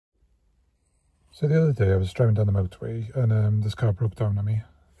So the other day I was driving down the motorway and this car broke down on me.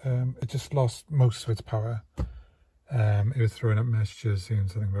 It just lost most of its power. It was throwing up messages saying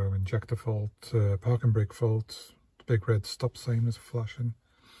something about injector fault, parking brake fault, the big red stop sign was flashing.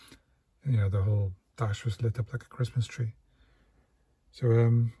 And, you know, the whole dash was lit up like a Christmas tree.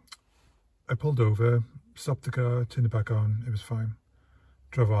 So I pulled over, stopped the car, turned it back on, it was fine.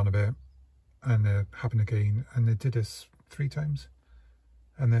 Drove on a bit and it happened again, and it did this 3 times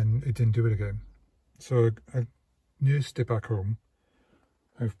and then it didn't do it again. So I nursed it back home.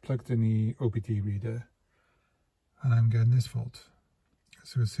 I've plugged in the OBD reader and I'm getting this fault.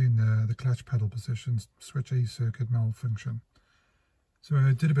 So it's saying the clutch pedal position switch A circuit malfunction. So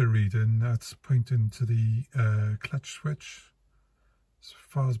I did a bit of reading. That's pointing to the clutch switch. As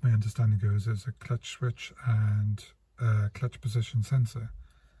far as my understanding goes, there's a clutch switch and a clutch position sensor.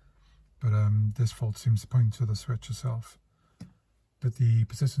 But this fault seems to point to the switch itself. But the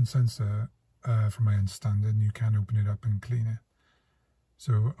position sensor, from my understanding, you can open it up and clean it.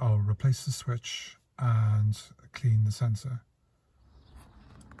 So I'll replace the switch and clean the sensor.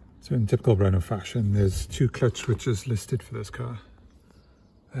 So in typical Renault fashion, there's 2 clutch switches listed for this car.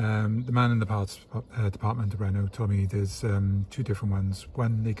 The man in the parts department of Renault told me there's 2 different ones.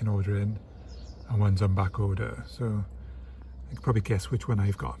 One they can order in and one's on back order. So I can probably guess which one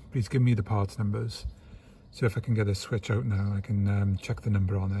I've got. Please give me the parts numbers. So if I can get a switch out now, I can check the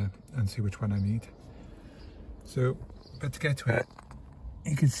number on there and see which one I need. So, but to get to it,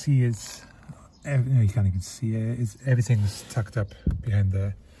 you can see it's, no, you can't even see it, everything's tucked up behind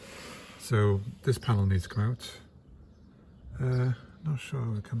there. So this panel needs to come out. Not sure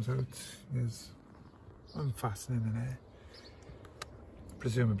how it comes out. There's unfastening in there.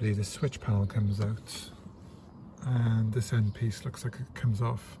 Presumably the switch panel comes out and this end piece looks like it comes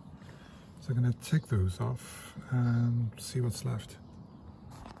off. So I'm going to take those off and see what's left.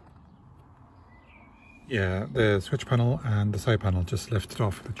 Yeah, the switch panel and the side panel just lifted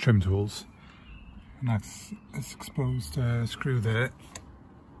off with trim tools. And that's this exposed screw there.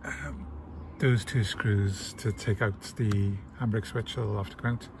 Those 2 screws to take out the handbrake switch will have to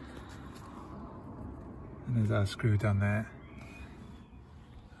come out. And there's that screw down there.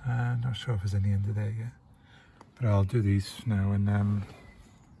 I'm not sure if there's any under there yet. But I'll do these now and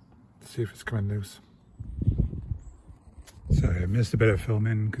see if it's coming loose. Sorry, I missed a bit of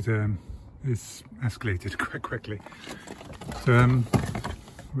filming because it's escalated quite quickly. So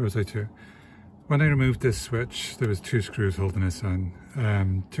where was I to? When I removed this switch, there was 2 screws holding this on.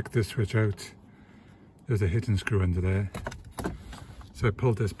 Took this switch out. There's a hidden screw under there. So I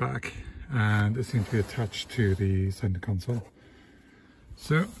pulled this back and it seems to be attached to the center console.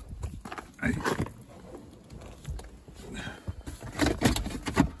 So I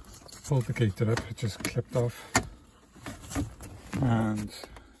pulled the gate up, it just clipped off, and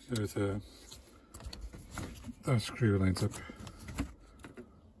there's that screw lines up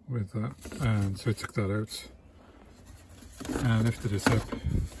with that, and so I took that out and lifted this up,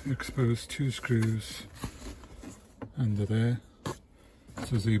 exposed 2 screws under there, so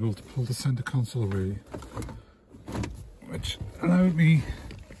I was able to pull the center console away, which allowed me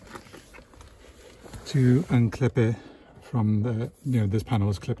to unclip it from the, this panel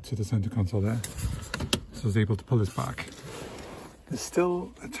is clipped to the center console there, so I was able to pull this back. It's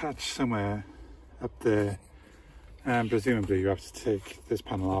still attached somewhere up there, and presumably you have to take this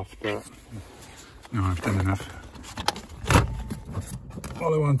panel off, but no, I've done enough.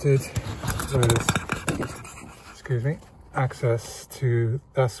 All I wanted was, excuse me, access to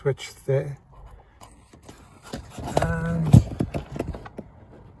that switch there, and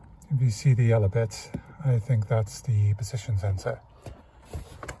if you see the yellow bit, I think that's the position sensor.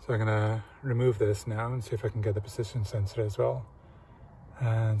 So I'm going to remove this now and see if I can get the position sensor as well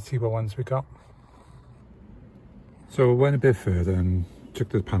and see what ones we got. So I went a bit further and took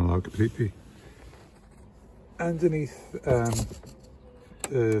the panel out completely. Underneath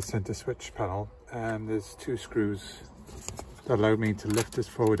the center switch panel, there's 2 screws that allow me to lift this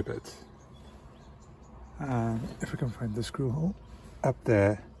forward a bit. And if I can find the screw hole up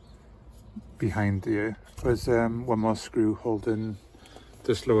there, behind here was one more screw holding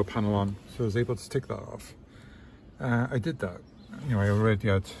this lower panel on, so I was able to take that off. I did that, I already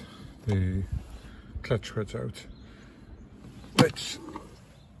had the clutch switch out, which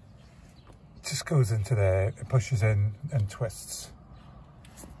just goes into there, it pushes in and twists,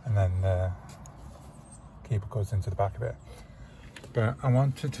 and then the cable goes into the back of it. But I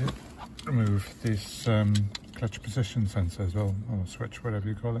wanted to remove this clutch position sensor as well, or switch, whatever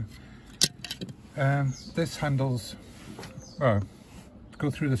you call it. This handles, well, go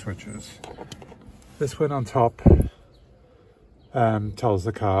through the switches. This one on top tells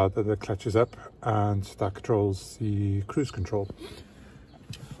the car that the clutch is up, and that controls the cruise control.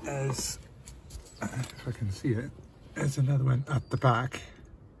 As if I can see it, there's another one at the back,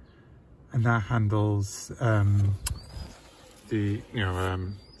 and that handles it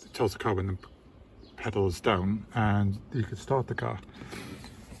tells the car when the pedal is down, and you can start the car.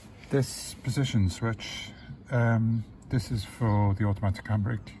 This position switch, this is for the automatic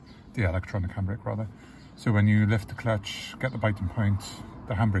handbrake, the electronic handbrake rather. So when you lift the clutch, get the biting point,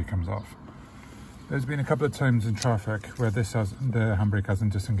 the handbrake comes off. There's been a couple of times in traffic where the handbrake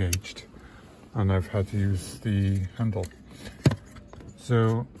hasn't disengaged, and I've had to use the handle.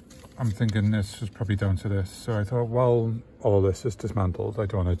 So I'm thinking this was probably down to this. So I thought, well, all this is dismantled, I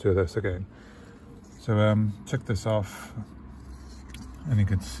don't want to do this again. So took this off, and you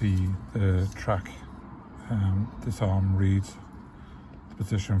can see the track disarm reads the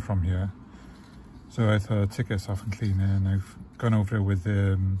position from here. So I thought I'd take this off and clean it, and I've gone over it with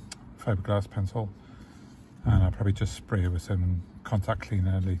the fiberglass pencil, and I'll probably just spray it with some contact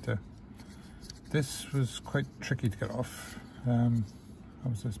cleaner later. This was quite tricky to get off. How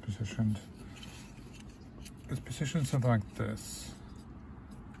was this positioned? It's positioned something like this,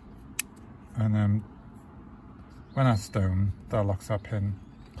 and then when that's down, that locks that pin.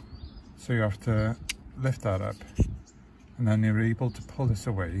 So you have to lift that up, and then you're able to pull this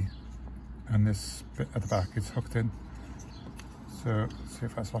away, and this bit at the back is hooked in. So see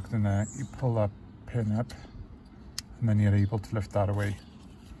if that's locked in there. You pull that pin up, and then you're able to lift that away.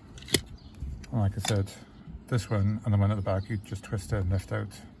 And like I said, this one and the one at the back, you just twist it and lift out.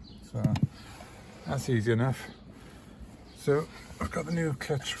 So that's easy enough. So I've got the new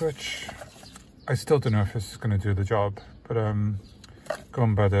clutch switch. I still don't know if this is going to do the job, but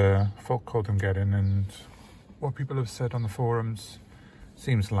going by the fault code I'm getting and what people have said on the forums,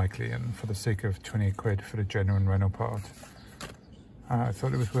 seems likely, and for the sake of 28 quid for a genuine Renault part, I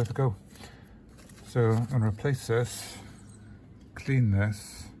thought it was worth a go. So I'm going to replace this, clean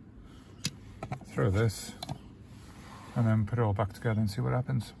this, throw this, and then put it all back together and see what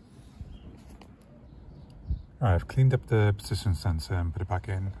happens. Right, I've cleaned up the position sensor and put it back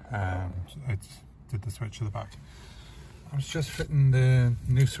in. I did the switch at the back. I was just fitting the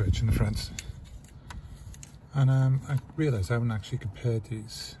new switch in the front, and I realised I haven't actually compared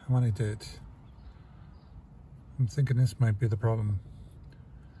these. And when I did, I'm thinking this might be the problem.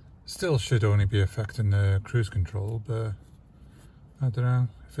 Still should only be affecting the cruise control, but I don't know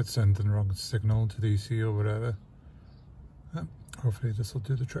if it's sending the wrong signal to DC or whatever. Hopefully this will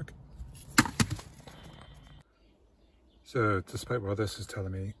do the trick. So despite what this is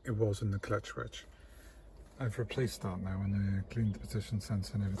telling me, it wasn't the clutch switch. I've replaced that now, and I cleaned the position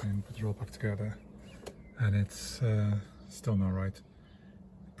sensor and everything, put it all back together, and it's still not right.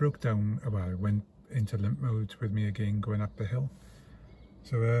 It broke down, well, it went into limp mode with me again going up the hill.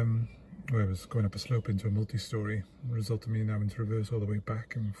 So I was going up a slope into a multi-storey, resulted in me now having to reverse all the way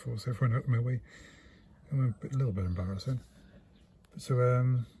back and force everyone out of my way. And a little bit embarrassing.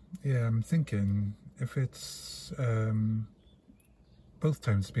 So yeah, I'm thinking if it's both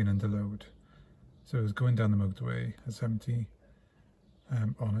times it's been under load. So it was going down the motorway at 70,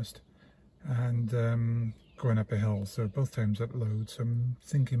 honest, and going up a hill. So both times at load. So I'm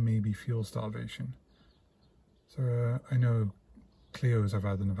thinking maybe fuel starvation. So I know Clios I've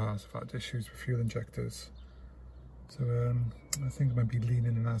had in the past have had issues with fuel injectors. So I think I might be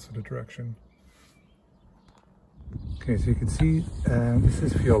leaning in that sort of direction. Okay, so you can see this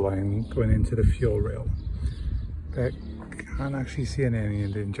is fuel line going into the fuel rail. But I can't actually see any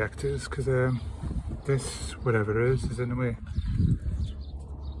of the injectors because this, whatever it is in the way.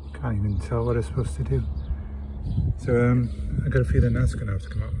 Can't even tell what it's supposed to do. So I got a feeling that's going to have to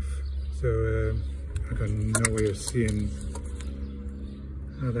come off. So I've got no way of seeing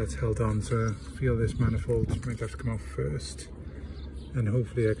how that's held on. So I feel this manifold might have to come off first, and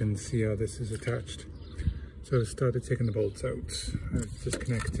hopefully I can see how this is attached. So I started taking the bolts out. I've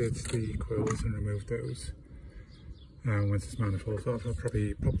disconnected the coils and removed those. And once this manifold's off, I'll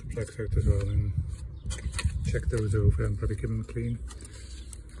probably pop the plugs out as well and check those over and probably give them a clean.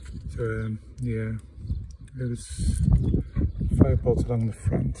 So yeah, there was 5 bolts along the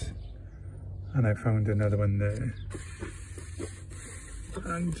front, and I found another one there.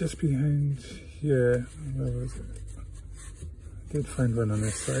 And just behind here, where was it? I did find one on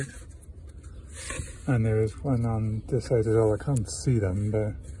this side. And there is one on this side as well. I can't see them,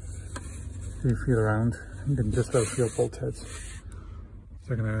 but if you feel around, you can just about feel bolt heads.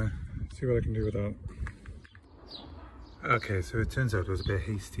 So I'm gonna see what I can do with that. Okay, so it turns out I was a bit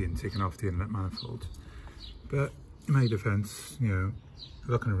hasty in taking off the inlet manifold. But in my defense, you know,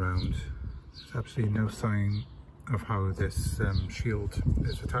 looking around, there's absolutely no sign of how this shield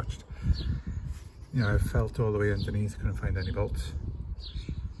is attached. You know, I felt all the way underneath, couldn't find any bolts.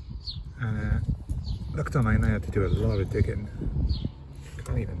 And looked online, I had to do a lot of digging.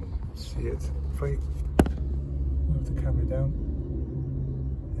 Can't even see it. If I move the camera down,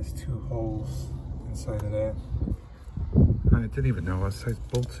 there's 2 holes inside of there. I didn't even know what size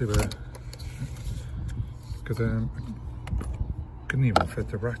bolts they were, because I couldn't even fit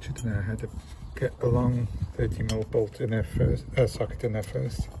the ratchet in there. I had to get a long 30mm bolt in there first, socket in there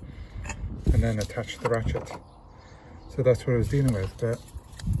first, and then attach the ratchet. So that's what I was dealing with, but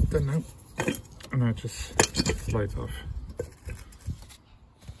done now, and that just slides off.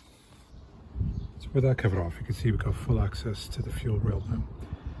 So with that cover off, you can see we've got full access to the fuel rail now.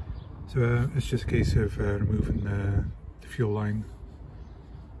 So it's just a case of removing the fuel line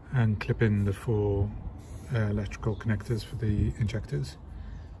and clipping the 4 electrical connectors for the injectors,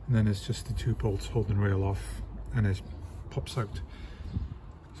 and then it's just the 2 bolts holding the rail off, and it pops out.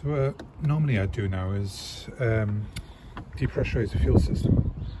 So normally I'd do now is depressurize the fuel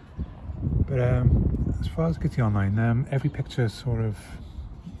system, but as far as getting online, every picture is sort of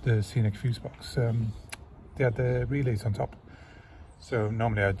the Scenic fuse box. They had the relays on top, so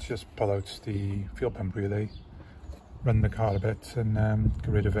normally I'd just pull out the fuel pump relay, run the car a bit, and get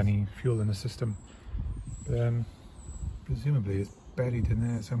rid of any fuel in the system. But presumably it's buried in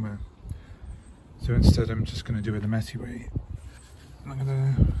there somewhere, so instead I'm just going to do it the messy way. I'm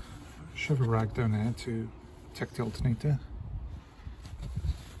going to shove a rag down there to protect the alternator,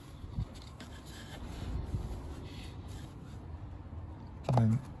 and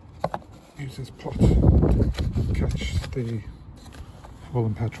then use this pot to catch the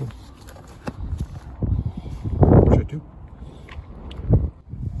fallen petrol, which I do.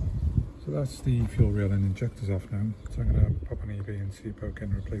 So that's the fuel rail and injectors off now, so I'm going to pop on eBay and see about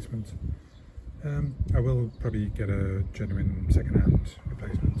getting a replacement. I will probably get a genuine second-hand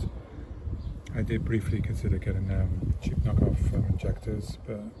replacement. I did briefly consider getting cheap knockoff injectors,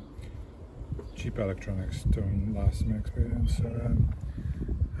 but cheap electronics don't last in my experience. So, and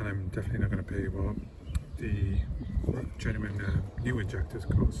I'm definitely not going to pay what the genuine new injectors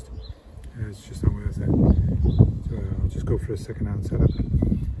cost. It's just not worth it. So I'll just go for a second-hand setup.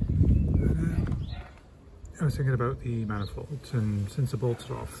 I was thinking about the manifolds, and since the bolts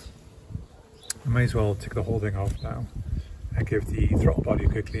are off, I may as well take the whole thing off now and give the throttle body a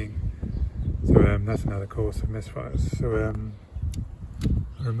quick clean. So that's another course of Misfires. So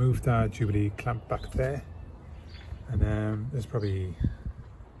I removed that Jubilee clamp back there, and there's probably,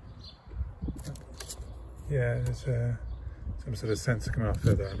 yeah, there's some sort of sensor coming off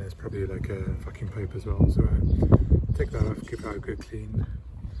there, and there's probably like a vacuum pipe as well. So take that off, give that a good clean,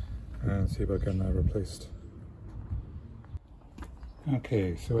 and see if I can replaced.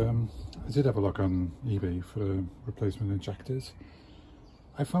 Okay, so I did have a look on eBay for the replacement injectors.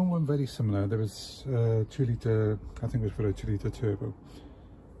 I found one very similar. There was a 2 litre, I think it was for a 2 litre turbo,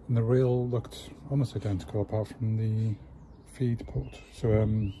 and the rail looked almost identical apart from the feed port. So I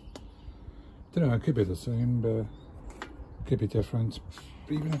don't know, it could be the same, but it could be different.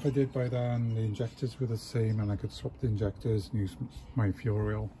 But even if I did buy that and the injectors were the same and I could swap the injectors and use my fuel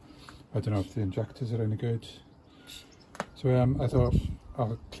rail, I don't know if the injectors are any good. So I thought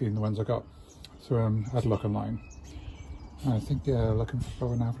I'll clean the ones I got. So I had a look online. And I think they're looking for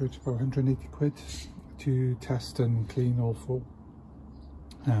about an average about 180 quid to test and clean all 4.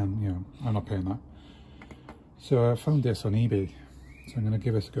 And you know, I'm not paying that. So I found this on eBay. So I'm going to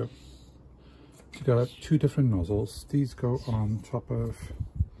give it a go. You got 2 different nozzles. These go on top of,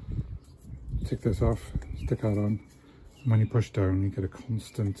 take this off, stick that on. And when you push down, you get a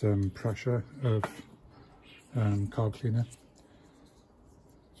constant pressure of carb cleaner.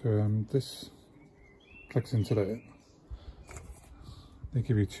 So this clicks into there. They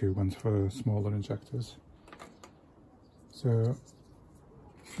give you 2, ones for smaller injectors. So,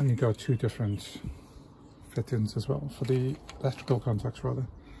 and you got 2 different fittings as well for the electrical contacts rather.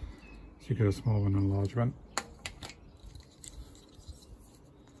 So you get a small one and a large one.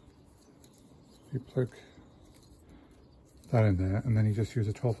 You plug that in there, and then you just use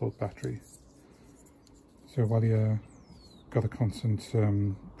a 12-volt battery. So while you got a constant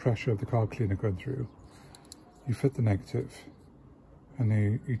pressure of the carb cleaner going through, you fit the negative,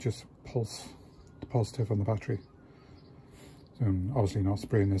 and you just pulse the positive on the battery. So obviously not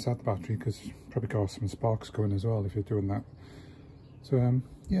spraying this at the battery, because you probably got some sparks going as well if you're doing that. So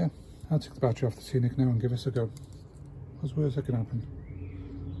yeah, I'll take the battery off the Scenic now and give this a go. What's worse that can happen?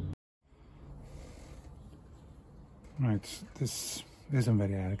 Right, this isn't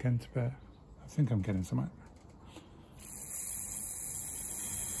very elegant, but I think I'm getting somewhere.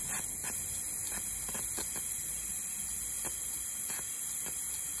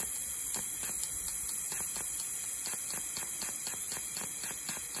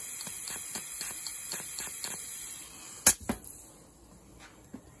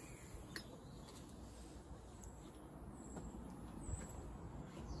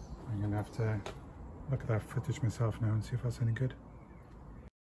 have to look at that footage myself now and see if that's any good.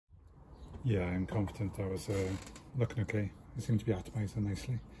 Yeah, I'm confident that was looking okay. It seemed to be atomising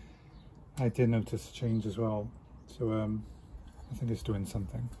nicely. I did notice a change as well, so I think it's doing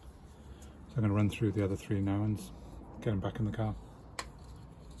something. So I'm going to run through the other three now and get them back in the car.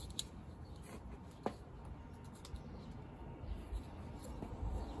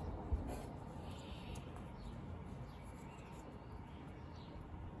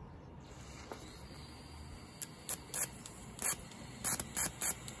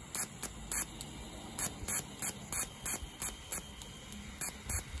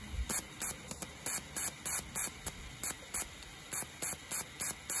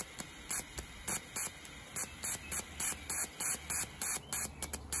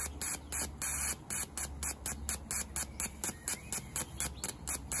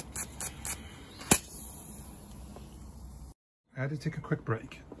 I had to take a quick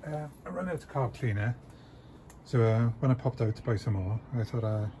break. I ran out of car cleaner, so when I popped out to buy some more, I thought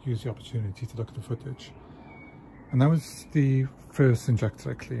I'd use the opportunity to look at the footage. And that was the first injector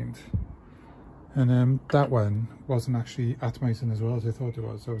I cleaned. And that one wasn't actually atomising as well as I thought it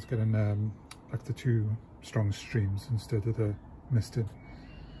was. I was getting like the two strong streams instead of the misting.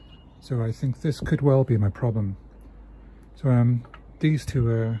 So I think this could well be my problem. So these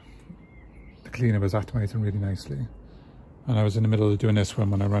two, the cleaner was atomising really nicely. And I was in the middle of doing this one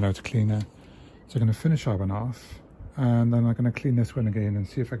when I ran out of cleaner. So I'm going to finish that one off, and then I'm going to clean this one again and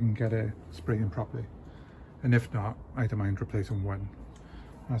see if I can get it spraying properly. And if not, I don't mind replacing one.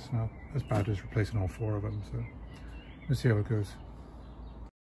 That's not as bad as replacing all four of them, so let's see how it goes.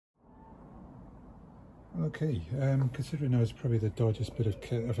 Okay, considering that was probably the dodgiest bit of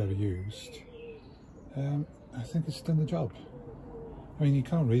kit I've ever used, I think it's done the job. I mean, you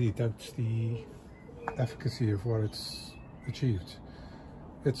can't really doubt the efficacy of what it's achieved.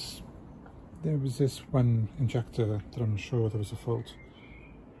 There was this one injector that I'm sure there was a fault,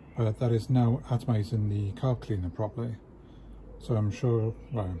 but that is now atomising the carb cleaner properly. So I'm sure,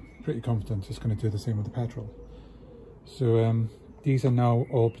 well, I'm pretty confident it's going to do the same with the petrol. So these are now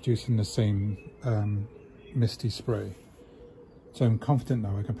all producing the same misty spray. So I'm confident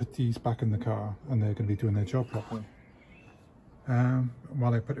now I can put these back in the car and they're going to be doing their job properly.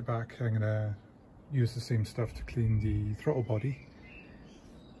 While I put it back, I'm going to use the same stuff to clean the throttle body,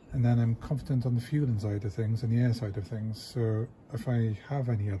 and then I'm confident on the fueling side of things and the air side of things. So if I have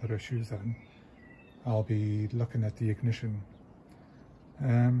any other issues, then I'll be looking at the ignition.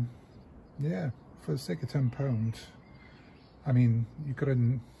 Yeah, for the sake of £10, I mean, you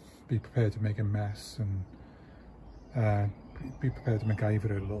couldn't be prepared to make a mess and be prepared to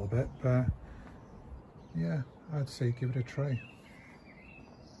MacGyver it a little bit, but yeah, I'd say give it a try.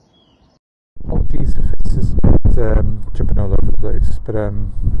 Apologies if this is jumping all over the place, but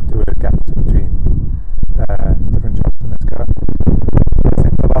there were gaps in between different jobs in this car. I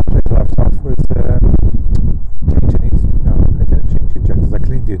think the last place I left off was changing these. No, I didn't change the injectors. I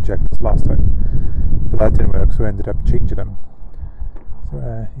cleaned the injectors last time, but that didn't work, so I ended up changing them. So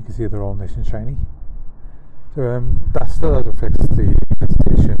you can see they're all nice and shiny. So that still hasn't fixed the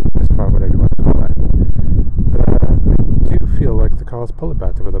hesitation as far as whatever you want to call it. But I do feel like the car's pulling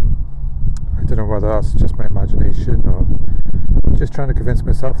better with them. I don't know whether that's just my imagination or just trying to convince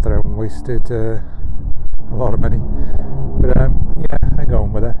myself that I haven't wasted a lot of money. But yeah, I'm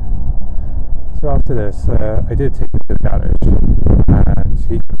going with it. So after this, I did take it to the garage and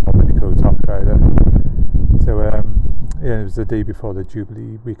he couldn't pop any codes off it either. So yeah, it was the day before the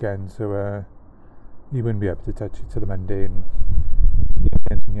Jubilee weekend, so you wouldn't be able to touch it to the Monday, and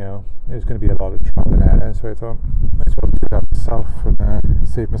you know, there's going to be a lot of travel in there, so I thought might as well do that myself and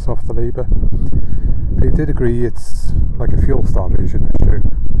save myself the labour. But he did agree it's like a fuel starvation issue.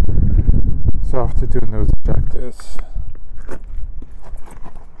 So after doing those injectors,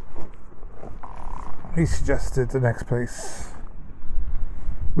 he suggested the next place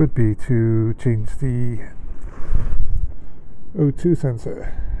would be to change the O2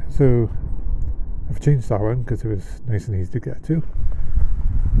 sensor. So I've changed that one because it was nice and easy to get to.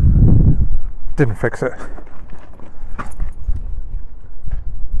 Didn't fix it.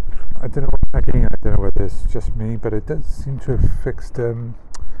 I don't know, again, I don't know whether it's just me, but it does seem to have fixed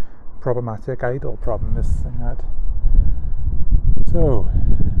problematic idle problem this thing had. So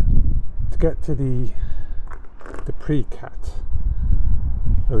to get to the pre-cat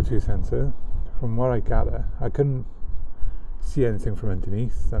O2 sensor, from what I gather, I couldn't see anything from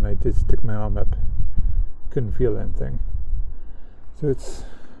underneath, and I did stick my arm up, couldn't feel anything. So it's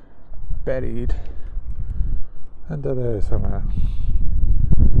buried under there somewhere.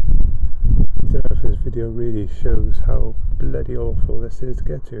 I don't know if this video really shows how bloody awful this is to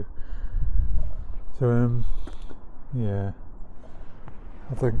get to. So yeah,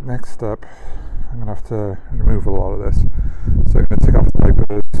 I think next step I'm going to have to remove a lot of this. So I'm going to take off the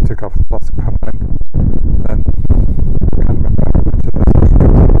wipers, take off the plastic paneling, and I can't remember how much of this I'm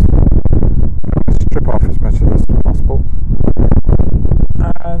going to strip off as much of this as possible.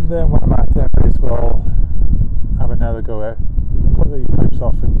 And then when I'm at there, I may as well have another go at pull the pipes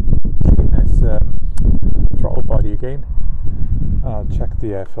off and clean this throttle body again. I'll check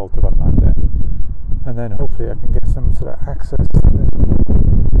the air filter when I'm at there, and then hopefully I can get some sort of access to this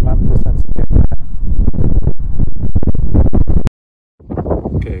lambda sensor in there.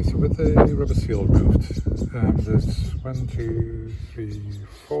 Okay, so with the rubber seal removed, there's 1, 2, 3,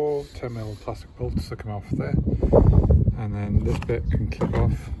 4 10mm plastic bolts that come off there, and then this bit can clip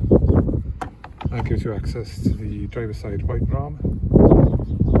off. That gives you access to the driver's side wiper arm,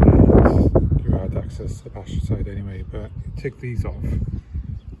 and you had access to the passenger side anyway, but you take these off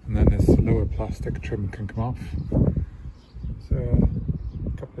and then this lower plastic trim can come off. So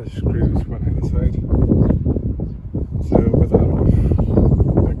a couple of screws one either side. So with that off,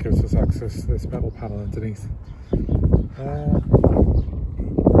 that gives us access to this metal panel underneath. I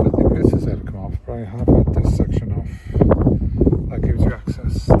don't think this has ever come off, but I have had this section off. That gives you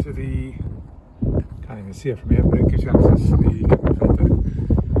access to the, can't even see it from here, but it gives you access to the cabin filter.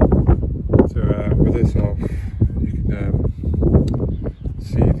 So with this off, you can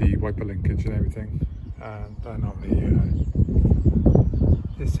see the wiper linkage and everything, and that normally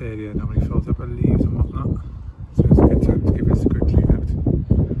this area normally fills up with leaves and whatnot, so it's a good time to give this a good clean out.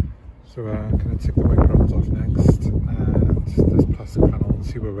 So I'm going to take the wiper arms off next, and this plastic panel, and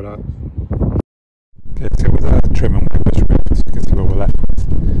see where we're at. Okay, so with the trim and wipers removed, you can see where we're left with.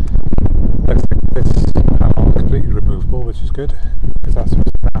 Looks like this panel is completely removable, which is good, because that's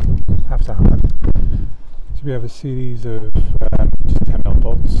what's going to have to happen. So we have a series of just 10mm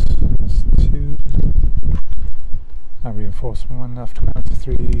bolts. There's 2, that reinforcement one after going to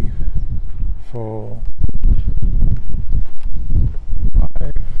 3, 4,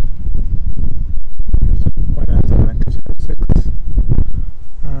 5. There's 6.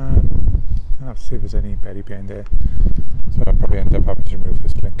 I'll have to see if there's any belly behind there. So I'll probably end up having to remove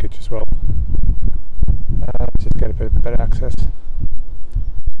this linkage as well. Just get a bit better access. So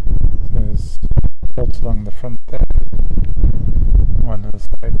there's bolts along the front there, one on the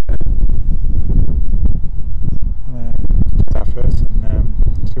side there. And do that first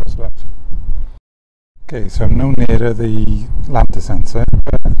and see what's left. Okay, so I'm no nearer the lambda sensor,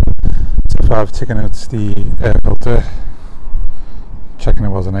 but so far I've taken out the air filter, checking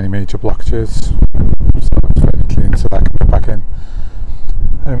there wasn't any major blockages, so it's fairly clean, so that can go back in.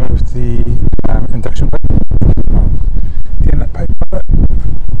 I removed the induction pipe, the inlet pipe,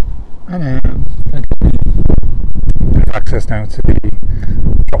 and I get a bit of access now to the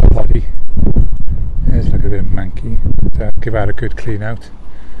throttle body. It's looking a bit manky, so give that a good clean out.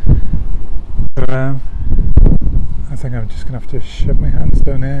 So I think I'm just going to have to shove my hands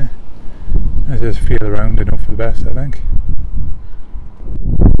down here and just feel around and hope for the best, I think.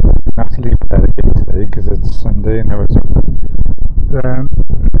 I have to leave it there again today because it's Sunday and there was yeah,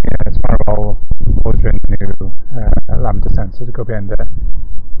 it's Marvel ordering a new lambda sensor to go behind there.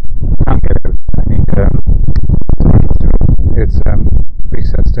 Can't get out. I need it's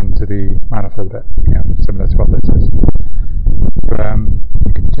recessed into the manifold bit, you know, similar to what this is. So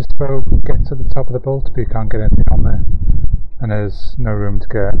you can just about get to the top of the bolt, but you can't get anything on there, and there's no room to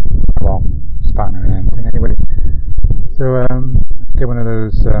get a long spanner or anything anyway. So get one of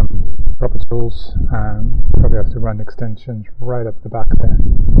those proper tools, probably have to run extensions right up the back there.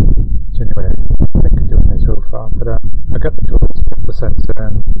 So anyway, I think I'm doing it so far, but I got the tools, get the sensor,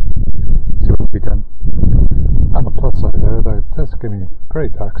 and see what will be done. On the plus side though, that does give me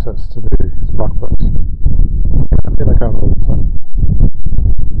great access to the spark plugs. I feel like out all the time.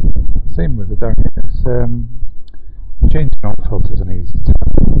 Same with the down here. It's, changing all filters and easy.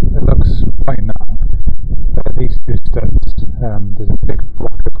 It looks fine now. These two studs, there's a big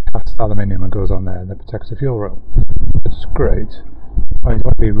block of cast aluminium that goes on there that protects the fuel roll. It's great. I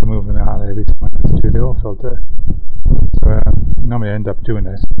won't be removing that every time I have to do the oil filter. So normally I end up doing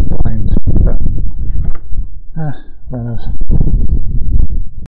this blind, but Renault.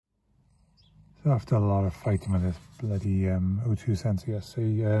 So after a lot of fighting with this bloody O2 sensor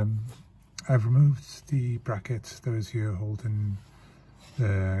yesterday, I've removed the brackets that was here holding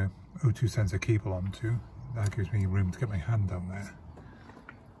the O2 sensor cable onto. That gives me room to get my hand down there.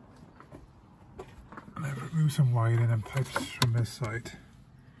 And I've removed some wiring and pipes from this side,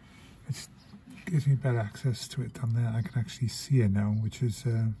 which gives me better access to it down there. I can actually see it now, which is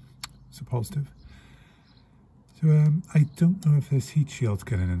so positive. So I don't know if this heat shield's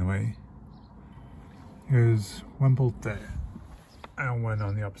getting in the way. Here's one bolt there and one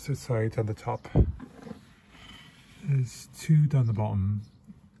on the opposite side on the top. There's two down the bottom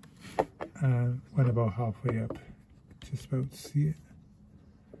and one about halfway up, just about to see it.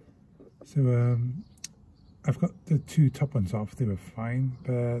 So I've got the two top ones off, they were fine,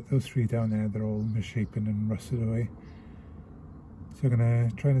 but those three down there, they're all misshapen and rusted away. So I'm going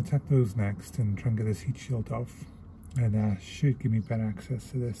to try and attack those next and try and get this heat shield off, and should give me better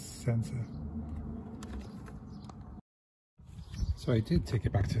access to this sensor. So I did take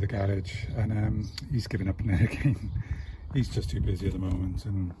it back to the garage, and he's given up on it again. He's just too busy at the moment,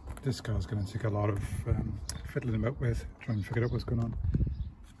 and this car's going to take a lot of fiddling about with, trying to figure out what's going on.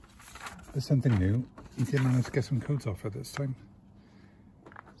 There's something new. He did manage to get some codes off it this time.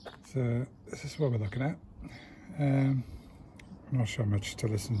 So this is what we're looking at. I'm not sure much to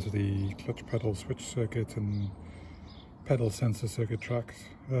listen to the clutch pedal switch circuit and pedal sensor circuit tracks.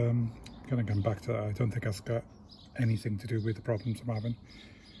 Going to come back to that. I don't think that's got anything to do with the problems I'm having.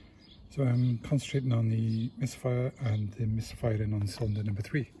 So I'm concentrating on the Misfire and the misfiring on cylinder number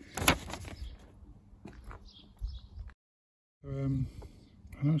 3. I'm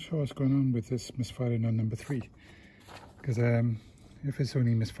not sure what's going on with this misfiring on number 3, because if it's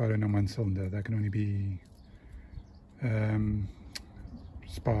only misfiring on one cylinder, that can only be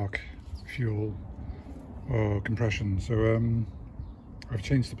spark, fuel or compression. So I've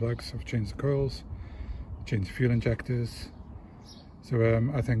changed the plugs, I've changed the coils, changed the fuel injectors.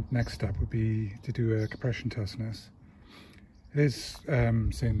 So I think next step would be to do a compression test on this. It is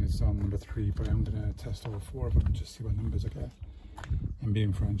saying it's on number 3, but I'm going to test all 4 of them and just see what numbers I get. And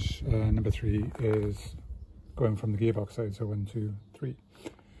being French, number 3 is going from the gearbox side, so 1, 2, 3.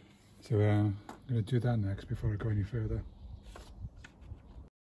 So I'm going to do that next before I go any further.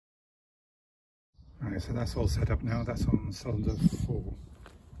 Alright, so that's all set up now. That's on cylinder 4.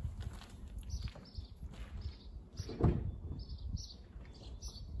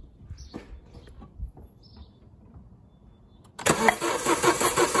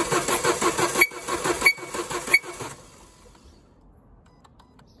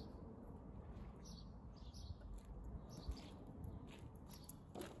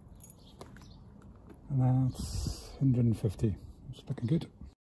 And that's 150. It's looking good.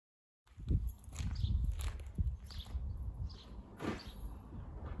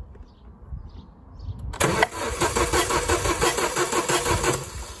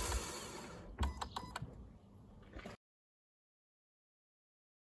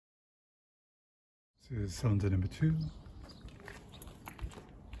 This is cylinder number 2.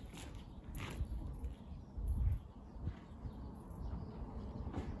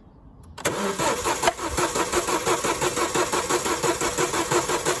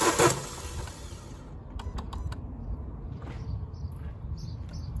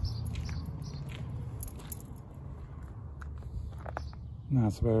 And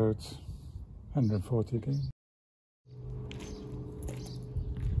that's about 140 again.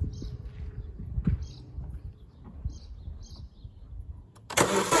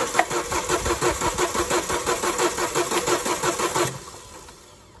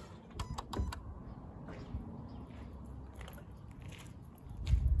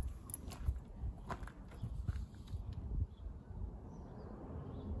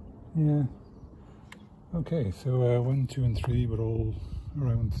 Yeah. Okay, so 1, 2 and 3 were all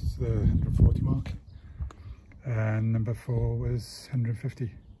around the 140 mark, and number 4 was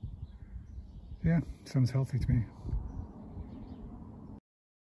 150. Yeah, sounds healthy to me.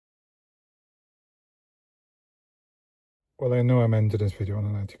 Well, I know I'm ending this video on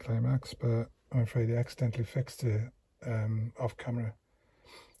an anticlimax, but I'm afraid I accidentally fixed it off camera.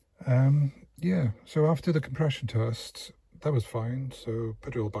 Yeah, so after the compression test, that was fine, so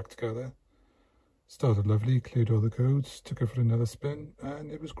put it all back together. Started lovely, cleared all the codes, took it for another spin,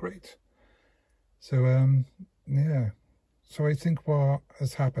 and it was great. So yeah, so I think what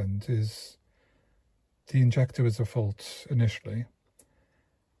has happened is the injector was a fault initially,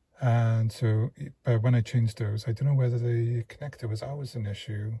 and so but when I changed those, I don't know whether the connector was always an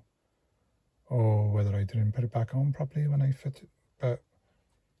issue or whether I didn't put it back on properly when I fit it. But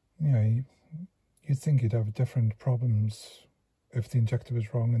you know, you'd think you'd have different problems if the injector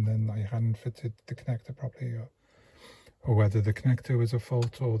was wrong and then I hadn't fitted the connector properly, or whether the connector was a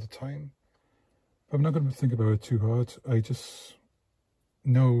fault all the time. But I'm not going to think about it too hard. I just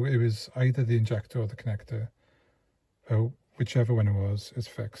know it was either the injector or the connector, whichever one it was, is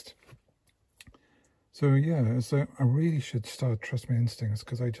fixed. So yeah, so I really should start trust my instincts,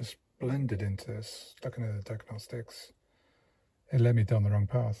 because I just blended into this, looking at the diagnostics. It led me down the wrong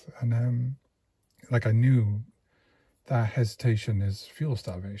path, and like I knew that hesitation is fuel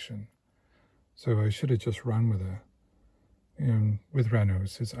starvation. So I should have just ran with it. With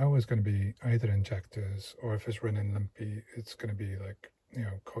Renaults, it's always going to be either injectors, or if it's running lumpy, it's going to be like,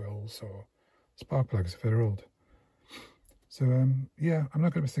 coils or spark plugs if they're old. So yeah, I'm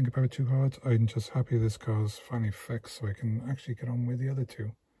not going to think about it too hard. I'm just happy this car's finally fixed so I can actually get on with the other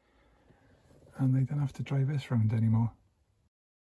two. And they don't have to drive this round anymore.